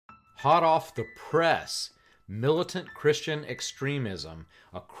Hot off the press, Militant Christian Extremism,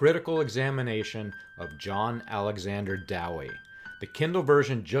 a critical examination of John Alexander Dowie. The Kindle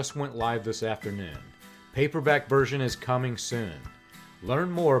version just went live this afternoon. Paperback version is coming soon.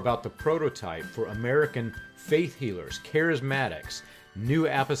 Learn more about the prototype for American faith healers, charismatics, new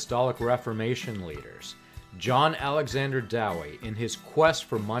apostolic reformation leaders, John Alexander Dowie in his quest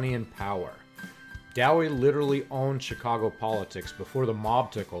for money and power. Dowie literally owned Chicago politics before the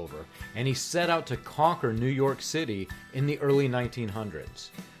mob took over, and he set out to conquer New York City in the early 1900s.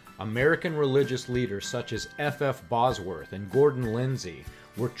 American religious leaders such as F. Bosworth and Gordon Lindsay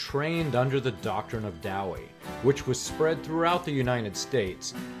were trained under the doctrine of Dowie, which was spread throughout the United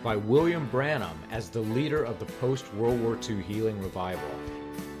States by William Branham as the leader of the post-World War II healing revival.